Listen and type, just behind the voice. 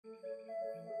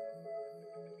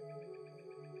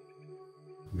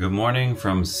Good morning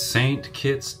from St.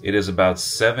 Kitts. It is about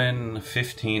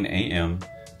 7:15 a.m.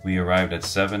 We arrived at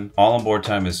 7. All on board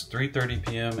time is 3:30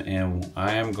 p.m. and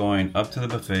I am going up to the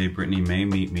buffet. Brittany may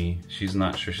meet me. She's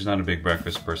not sure. She's not a big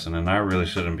breakfast person, and I really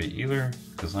shouldn't be either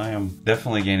because I am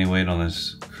definitely gaining weight on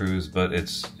this cruise, but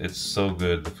it's so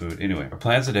good, the food. Anyway, our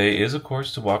plan today is of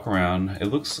course to walk around. It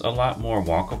looks a lot more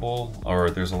walkable, or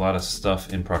there's a lot of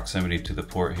stuff in proximity to the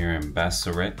port here in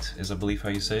Basseret is I believe how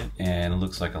you say it. And it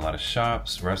looks like a lot of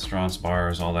shops, restaurants,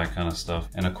 bars, all that kind of stuff.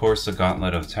 And of course the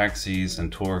gauntlet of taxis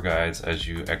and tour guides as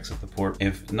you exit the port.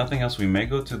 If nothing else, we may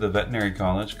go to the veterinary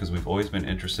college because we've always been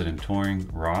interested in touring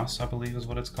Ross, I believe is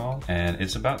what it's called. And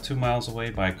it's about 2 miles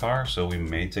away by car, so we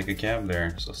may take a cab there.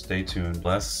 So stay tuned.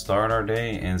 Let's start our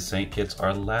day in St. Kitts,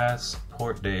 our last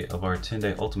port day of our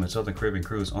 10-day Ultimate Southern Caribbean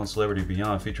cruise on Celebrity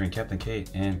Beyond, featuring Captain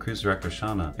Kate and cruise director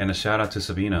Shauna. And a shout out to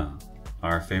Sabina,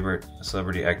 our favorite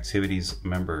celebrity activities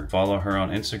member. Follow her on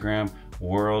Instagram,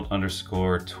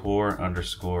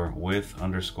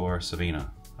 world_tour_with_Sabina.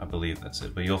 I believe that's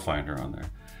it, but you'll find her on there.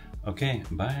 Okay,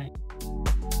 bye.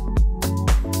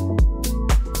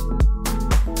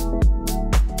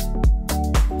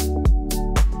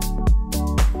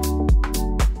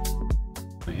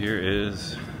 Here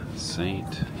is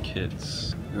St.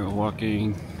 Kitts. We're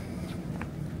walking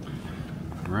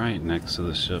right next to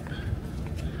the ship.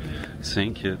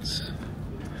 St. Kitts.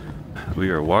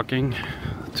 We are walking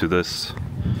to this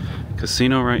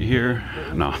casino right here.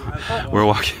 No,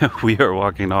 we are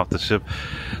walking off the ship.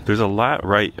 There's a lot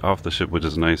right off the ship, which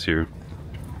is nice here.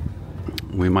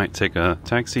 We might take a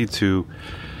taxi to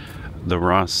the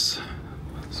Ross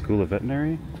School of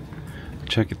Veterinary.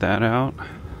 Check that out.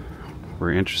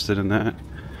 We're interested in that.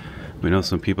 We know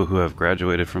some people who have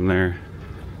graduated from there.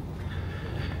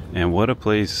 And what a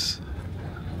place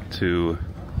to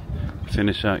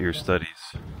finish out your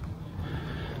studies.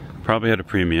 Probably at a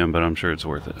premium, but I'm sure it's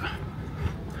worth it.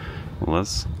 Well,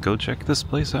 let's go check this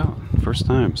place out. First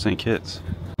time, St. Kitts.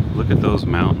 Look at those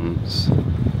mountains.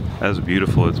 That's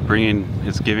beautiful.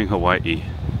 It's giving Hawaii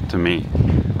to me.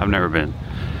 I've never been.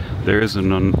 There is a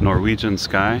Norwegian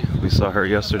sky. We saw her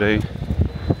yesterday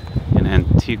in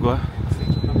Antigua.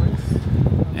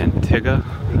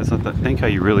 That's not, I think how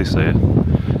you really say it.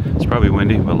 It's probably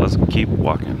windy, but let's keep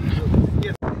walking.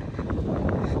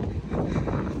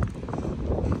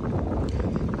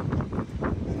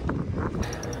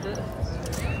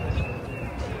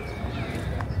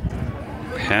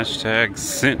 Hashtag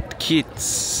St.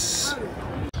 Kitts.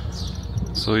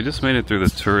 So we just made it through the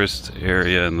tourist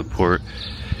area in the port.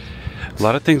 A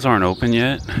lot of things aren't open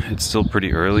yet. It's still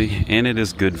pretty early, and it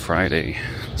is Good Friday.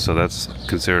 So that's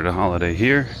considered a holiday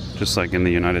here, just like in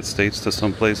the United States to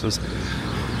some places.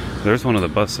 There's one of the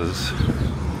buses.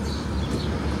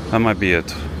 That might be a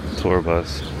tour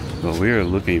bus, but we are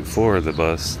looking for the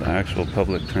bus, the actual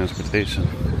public transportation.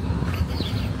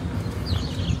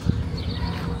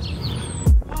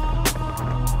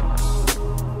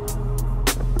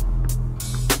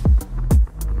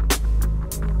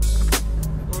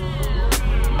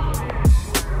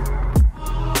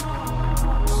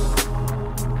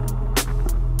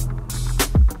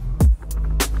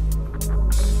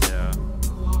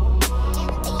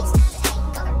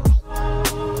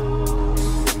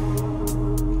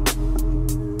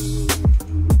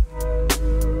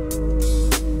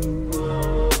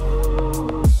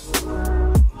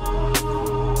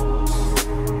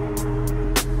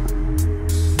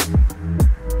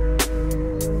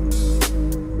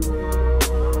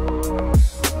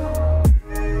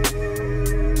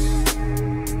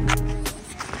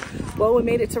 Well, we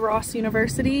made it to Ross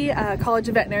University, College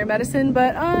of Veterinary Medicine,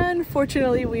 but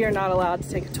unfortunately we are not allowed to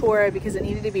take a tour because it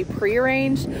needed to be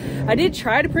pre-arranged. I did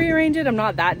try to pre-arrange it. I'm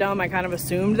not that dumb. I kind of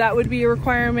assumed that would be a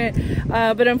requirement,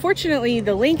 but unfortunately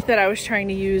the link that I was trying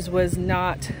to use was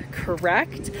not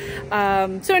correct.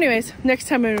 So anyways, next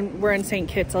time we're in St.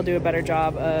 Kitts, I'll do a better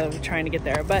job of trying to get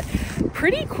there. But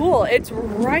pretty cool. It's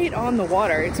right on the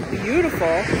water. It's beautiful.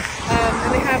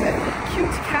 And they have cute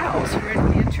cows right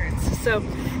at the entrance. So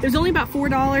it was only about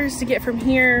 $4 to get from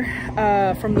here,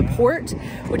 from the port,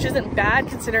 which isn't bad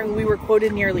considering we were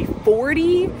quoted nearly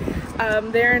 40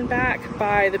 there and back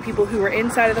by the people who were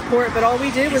inside of the port. But all we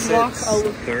did was walk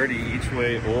 30 each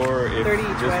way, or if 30 each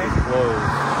just way. was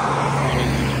closed, 20 each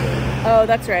way. Oh,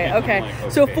 that's right. Okay. Like, okay.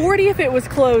 So 40 if it was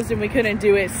closed and we couldn't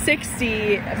do it,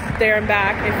 60 there and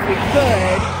back if we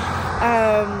could.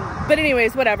 But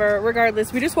anyways, whatever,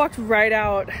 regardless, we just walked right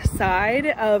outside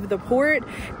of the port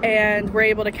and we're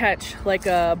able to catch like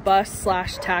a bus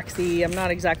slash taxi. I'm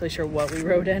not exactly sure what we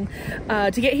rode in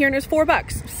to get here, and it was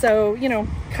 $4. So, you know,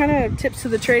 kind of tips to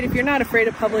the trade. If you're not afraid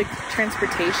of public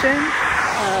transportation,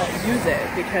 use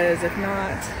it, because if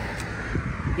not,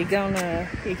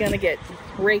 you're gonna get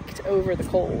raked over the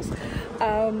coals.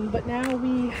 But now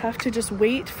we have to just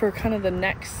wait for kind of the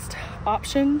next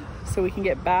option so we can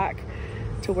get back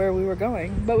to where we were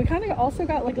going. But we kind of also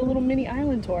got like a little mini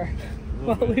island tour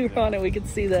while we were on it. We could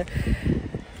see the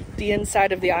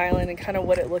inside of the island and kind of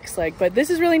what it looks like. But this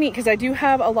is really neat because I do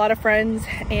have a lot of friends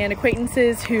and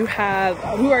acquaintances who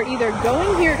are either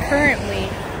going here currently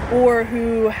or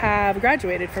who have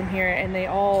graduated from here, and they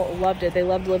all loved it. They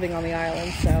loved living on the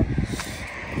island. So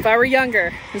if I were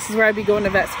younger, this is where I'd be going to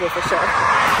vet school for sure.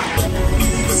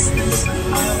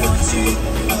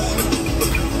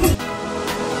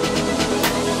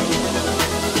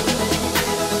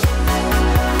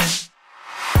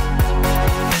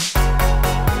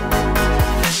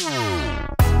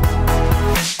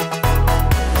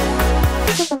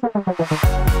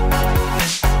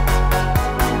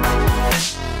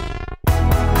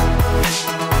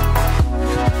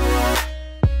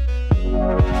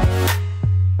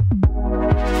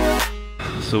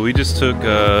 So we just took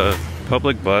a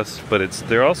public bus, but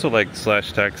they're also like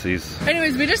slash taxis.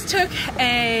 Anyways, we just took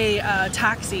a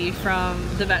taxi from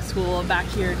the vet school back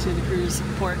here to the cruise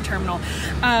port terminal.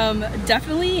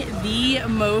 Definitely the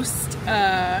most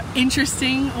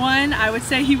interesting one. I would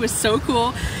say he was so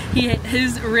cool.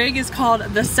 His rig is called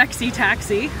the Sexy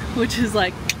Taxi, which is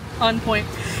like on point.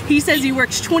 He says he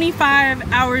works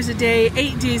 25 hours a day,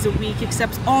 8 days a week,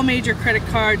 accepts all major credit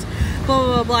cards, blah,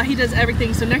 blah, blah, blah. He does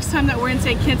everything. So next time that we're in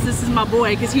St. Kitts, this is my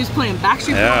boy, because he was playing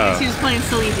Backstreet Boys, he was playing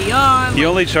Celine Dion. He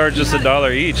only charged us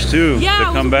 $1 each too to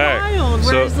come back. Wild.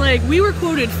 Whereas like we were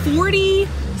quoted 40,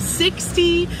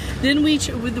 60, then we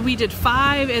did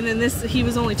 5, and then he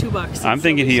was only $2. I'm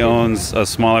thinking he owns a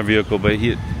smaller vehicle, but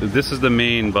this is the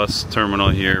main bus terminal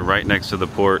here, right next to the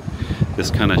port. This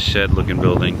kind of shed looking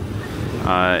building.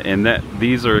 And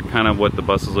these are kind of what the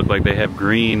buses look like. They have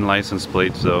green license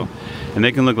plates though, and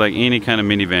they can look like any kind of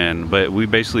minivan, but we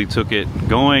basically took it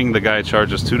going. The guy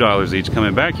charged us $2 each.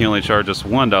 Coming back, he only charged us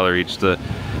 $1 each.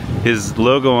 His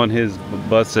logo on his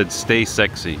bus said "Stay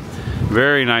Sexy."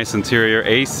 Very nice interior,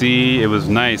 AC, it was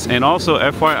nice. And also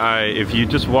FYI, if you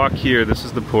just walk here, this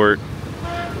is the port,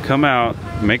 come out,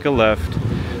 make a left,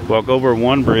 walk over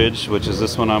one bridge, which is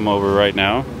this one I'm over right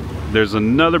now. There's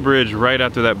another bridge right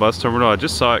after that bus terminal. I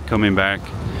just saw it coming back.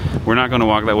 We're not gonna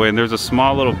walk that way. And there's a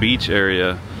small little beach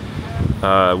area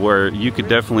where you could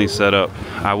definitely set up.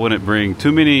 I wouldn't bring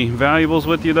too many valuables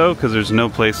with you though, because there's no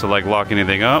place to like lock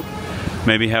anything up.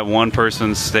 Maybe have one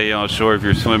person stay on shore if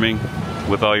you're swimming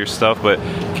with all your stuff. But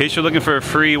in case you're looking for a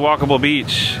free walkable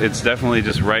beach, it's definitely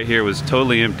just right here. It was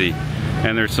totally empty.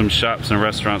 And there's some shops and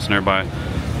restaurants nearby.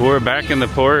 We're back in the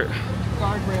port.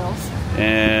 Guardrails.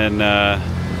 And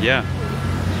yeah,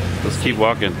 let's keep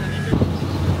walking.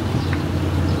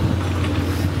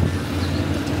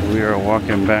 We are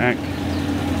walking back.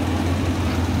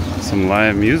 Some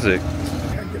live music.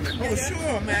 Oh,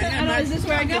 sure, man. Is this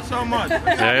where I go? So much.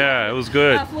 Yeah, it was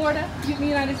good. Florida, the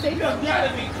United States. You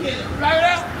gotta be kidding. Right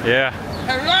up? Yeah.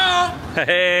 Hello?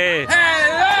 Hey.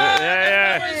 Hello?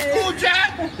 Yeah, School,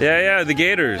 Jack? yeah, the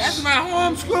Gators. That's my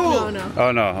home school. No.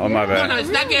 Oh no, oh my bad. No, it's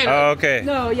not Gators. Oh, okay.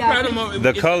 No, yeah.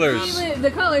 The colors.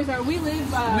 The colors are, we live,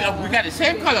 We got the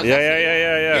same colors.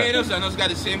 Yeah. Gators and us got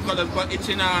the same colors, but it's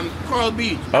in Coral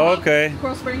Beach. Oh, okay.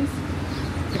 Coral Springs.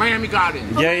 Miami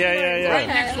Gardens. Yeah. Right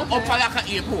next to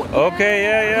Opalaka Airport. Okay,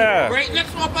 yeah. Right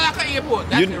next to Opalaka Airport.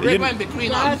 That's the river in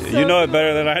between us. So You know it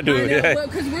better than I do. I know, Yeah.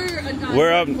 because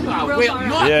We're up. Way up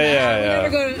north. We Yeah. never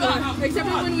go to, except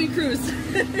for when we cruise.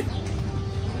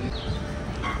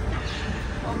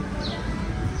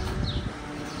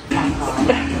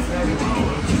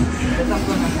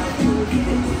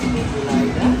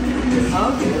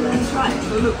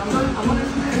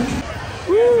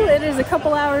 Woo, it is a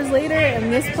couple hours later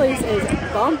and this place is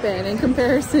bumping in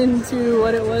comparison to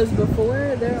what it was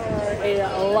before. There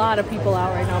are a lot of people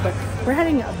out right now, but we're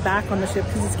heading back on the ship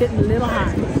because it's getting a little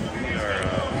hot.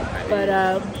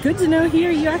 But good to know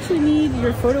here, you actually need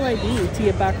your photo ID to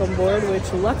get back on board, which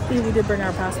luckily we did bring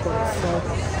our passports. So.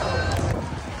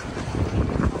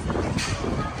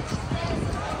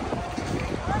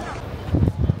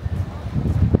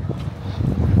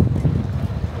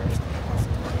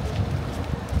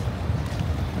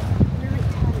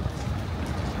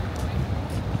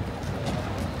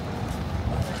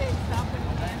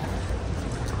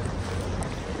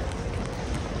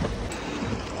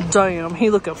 Damn, he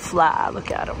looking fly.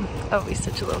 Look at him. Oh, he's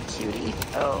such a little cutie.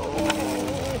 Oh.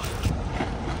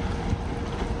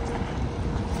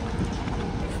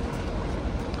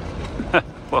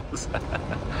 What was that?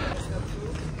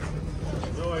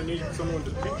 No, I need someone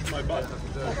to pinch my butt.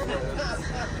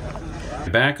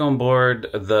 Back on board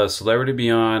the Celebrity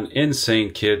Beyond in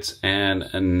St. Kitts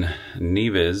and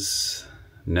Nevis,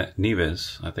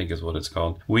 I think is what it's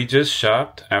called. We just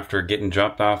shopped after getting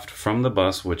dropped off from the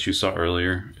bus, which you saw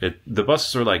earlier. The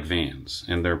buses are like vans,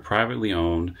 and they're privately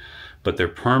owned, but they're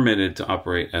permitted to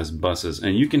operate as buses.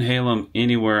 And you can hail them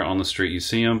anywhere on the street. You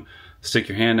see them, stick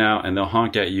your hand out, and they'll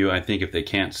honk at you, I think, if they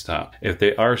can't stop. If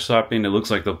they are stopping, it looks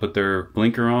like they'll put their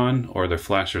blinker on or their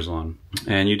flashers on.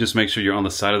 And you just make sure you're on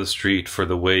the side of the street for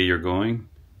the way you're going.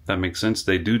 That makes sense.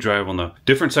 They do drive on the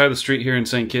different side of the street here in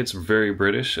St. Kitts. Very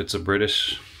British. It's a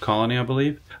British colony, I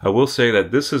believe. I will say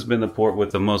that this has been the port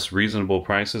with the most reasonable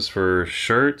prices for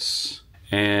shirts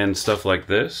and stuff like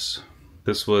this.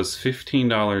 This was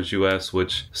 $15 US,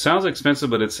 which sounds expensive,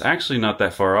 but it's actually not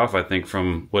that far off, I think,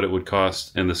 from what it would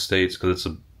cost in the States, because it's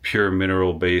a pure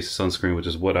mineral-based sunscreen, which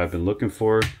is what I've been looking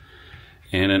for.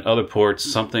 And in other ports,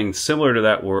 something similar to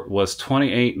that was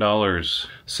 $28.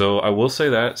 So I will say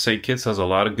that St. Kitts has a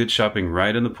lot of good shopping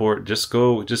right in the port. Just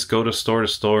go to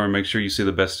store and make sure you see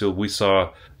the best deal. We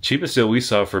saw, cheapest deal we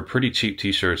saw for pretty cheap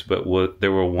t-shirts, but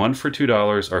there were 1 for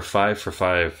 $2 or 5 for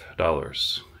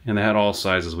 $5. And they had all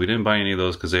sizes. We didn't buy any of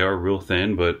those because they are real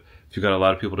thin, but if you got a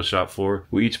lot of people to shop for,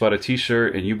 we each bought a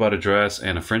t-shirt and you bought a dress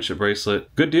and a friendship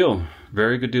bracelet. Good deal.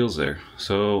 Very good deals there.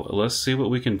 So let's see what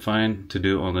we can find to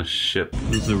do on the ship.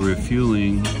 This is a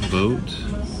refueling boat,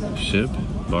 ship,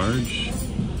 barge.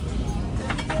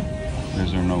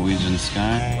 There's our Norwegian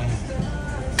sky.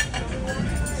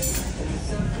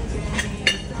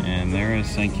 And there is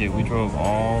St. Kitts. We drove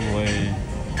all the way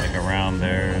like around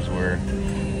there is where,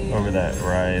 over that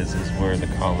rise is where the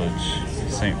college,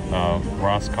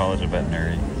 Ross College of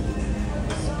Veterinary.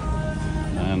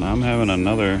 And I'm having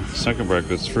another second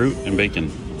breakfast, fruit and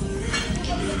bacon.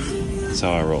 That's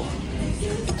how I roll.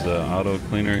 The auto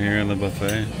cleaner here in the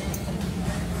buffet.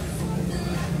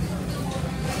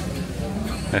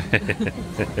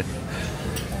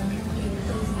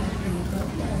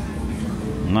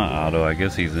 Not auto, I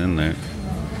guess he's in there.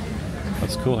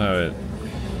 That's cool how it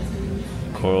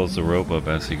coils the rope up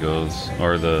as he goes,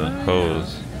 or the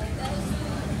hose.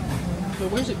 But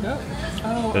where's it go?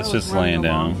 It's just laying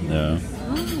down, yeah.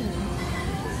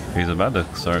 He's about to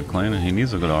start cleaning. He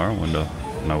needs to go to our window.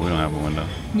 No, we don't have a window.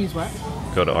 Needs what?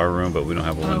 Go to our room, but we don't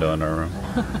have a window in our room.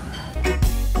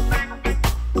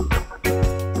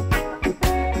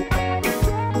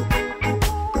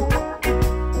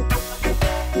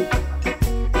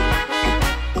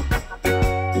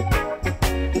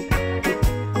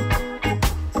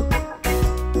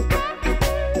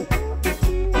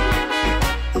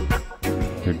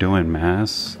 They're doing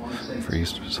mass for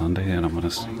Easter Sunday, and I'm gonna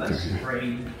sneak through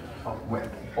here. Of wet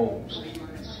falls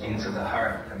into the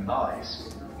heart and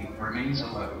dies, it remains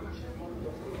alone.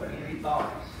 But if it dies,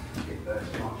 it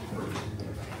bursts much fruit.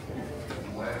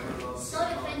 Estoy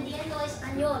aprendiendo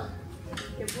español.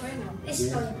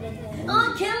 Estoy aprendiendo.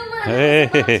 Oh, camera!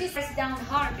 Hey. Press down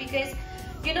hard because,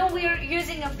 you know, we're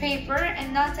using a paper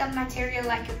and not a material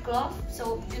like a glove,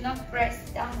 so do not press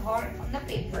down hard on the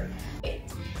paper.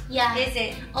 Yeah, is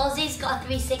it? Ozzy's got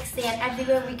 360 and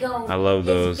everywhere we go, I love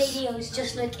those. His videos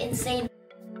just look insane.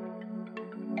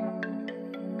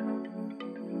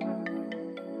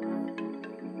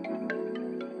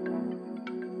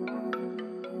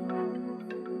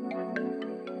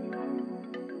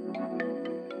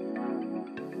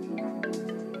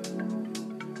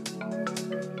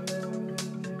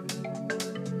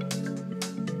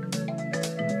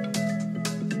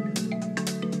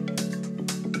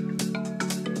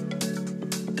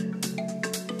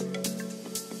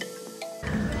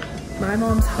 My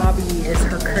mom's hobby is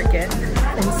her cricket,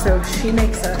 and so she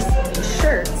makes us these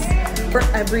shirts for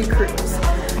every cruise.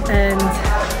 And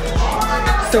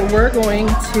so we're going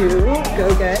to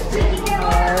go get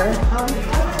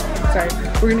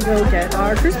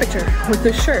our cruise picture with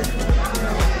this shirt.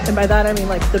 And by that I mean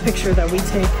like the picture that we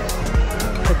take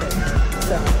with it.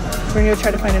 So we're gonna go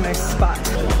try to find a nice spot.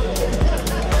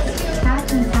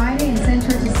 Catch on Friday and send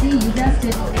her to sea, you guessed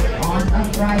it, on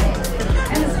a Friday.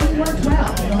 And the scheme worked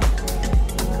well.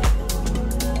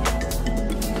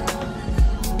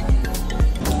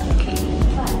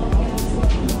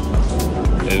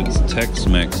 It's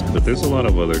Tex-Mex, but there's a lot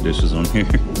of other dishes on here.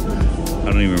 I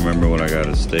don't even remember what I got.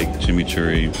 A steak,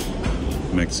 chimichurri,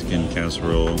 Mexican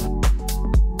casserole.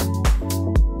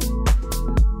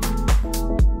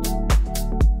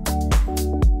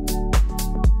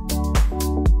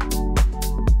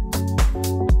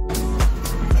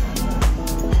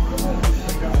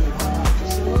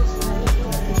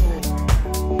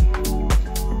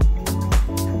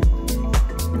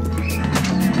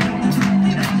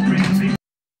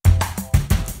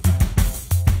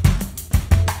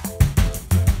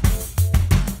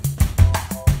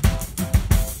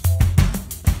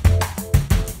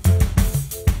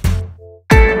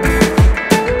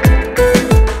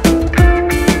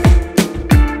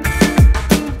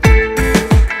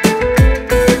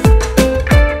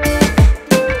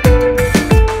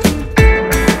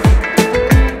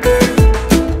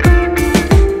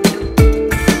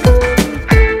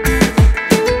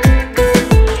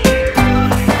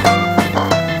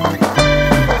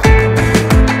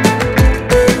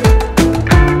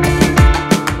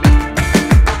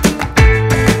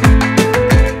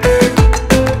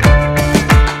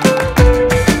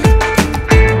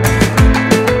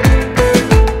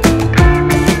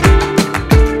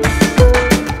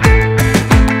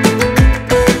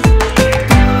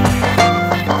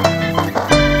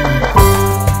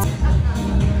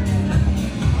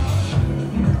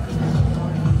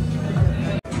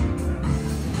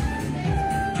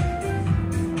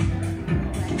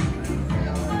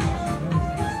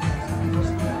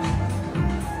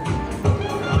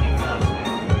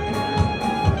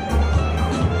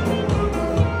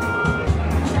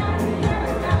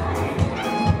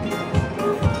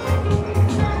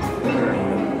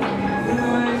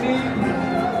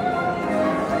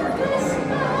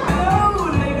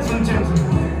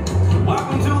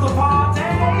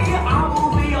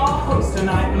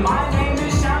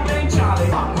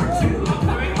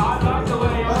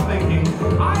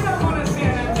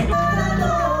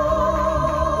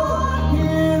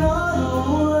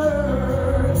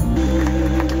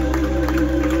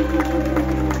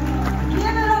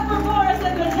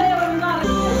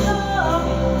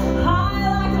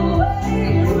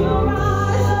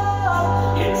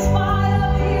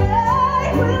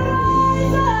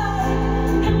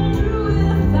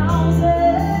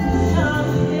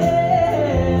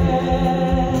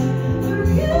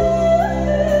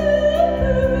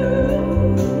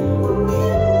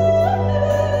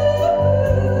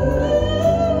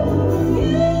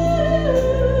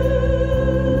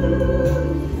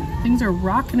 are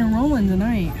rocking and rolling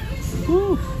tonight.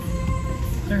 Woo.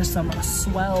 There's some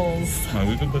swells. Oh,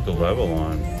 we could put the level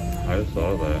on. I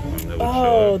saw that.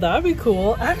 Oh, that'd be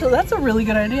cool. Actually, that's a really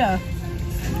good idea.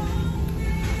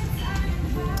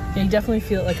 Yeah, you definitely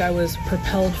feel like I was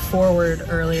propelled forward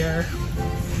earlier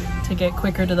to get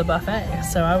quicker to the buffet,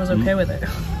 so I was okay with it.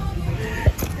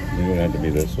 It would have to be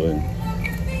this way.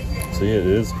 See, it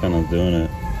is kind of doing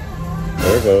it.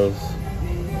 There it goes.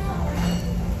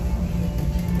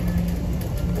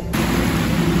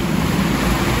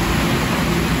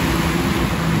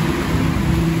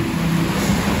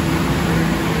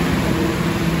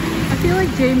 I feel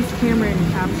like James Cameron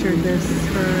captured this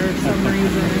for some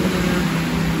reason in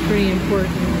a pretty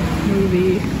important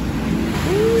movie.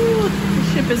 Ooh, the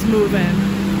ship is moving.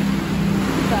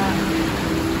 Look at that.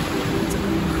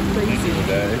 Crazy.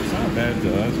 It's not bad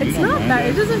to us. It's not bad.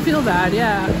 It doesn't feel bad,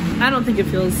 yeah. I don't think it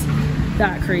feels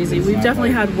that crazy. We've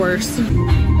definitely had worse.